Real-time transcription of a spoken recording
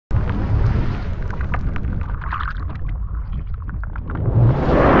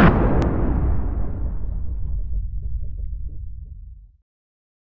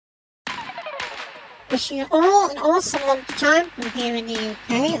Wishing you all an awesome lunchtime from here in the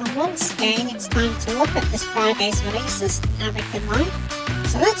UK, and once again it's time to look at this Friday's releases and have a good night.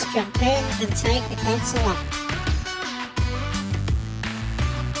 So let's jump in and take a closer look.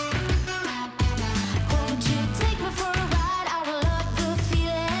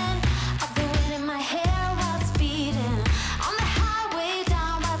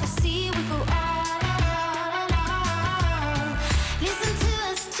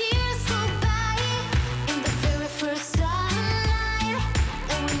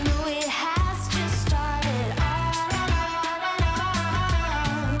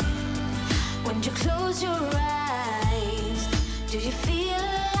 Close your eyes. Do you feel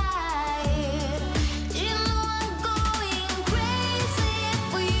alive? Do you know I'm going crazy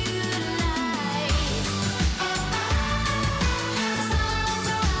for you tonight? The sun's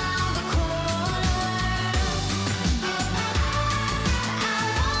around the corner. I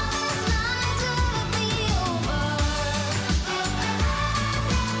want this night to be over.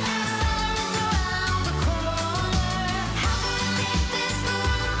 The sun's around the corner. How can we make this go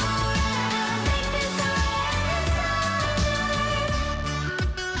forever? Make this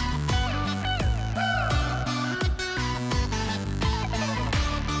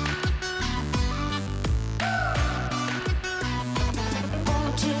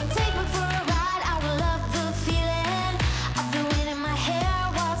Won't you take me for a ride? I will love the feeling of the wind in my hair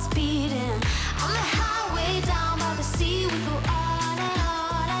while speeding on the highway down by the sea. We go on and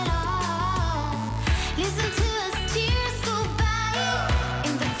on and on. Listen to us tears go by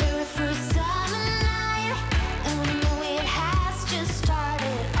in the very first summer night, and we know it has just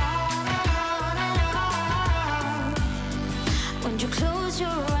started on and on. When you close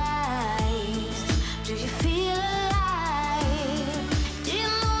your eyes, do you feel alive? Do you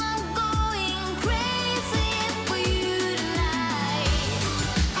know I'm going crazy for you tonight?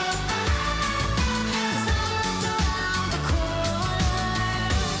 The sun's around the corner.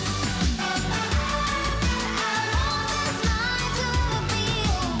 I want this night to be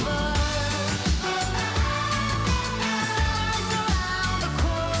over. The sun's around the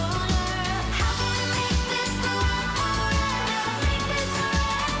corner. How can we make this go forever? Make this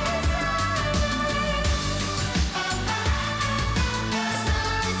forever.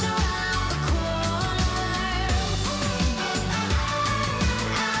 Sun's around the corner.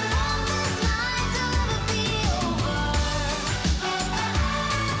 I want this night to be over.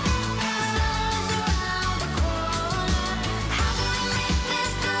 Sun's around the corner. How can we make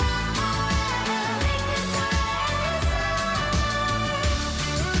this go forever? Make this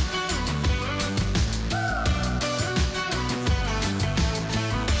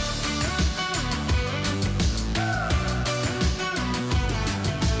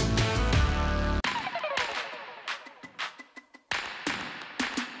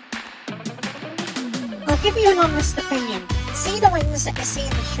I'll give you an honest opinion. See the wings that you see in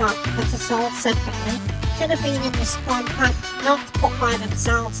the shop that are sold separately should have been in this coin pack, not put by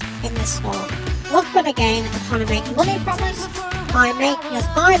themselves in the store. Look good again and trying to make money from us by making us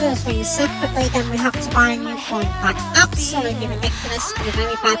buy those wings separately, then we have to buy a new coin pack. Absolutely ridiculous and a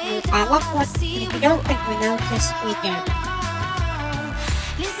very bad move by Lockwood, and if you don't think we notice, we do.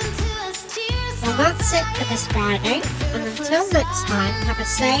 Listen to us tears. Well, that's it for this Friday, and until next time, have a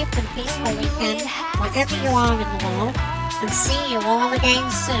safe and peaceful weekend wherever you are in the world, and see you all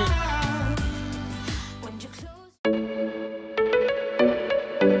again soon. When you close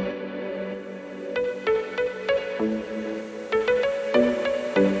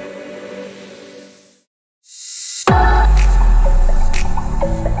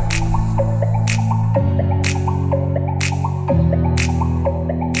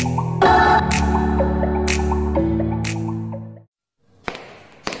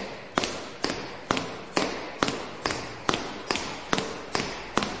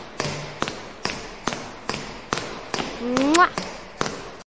Mwah.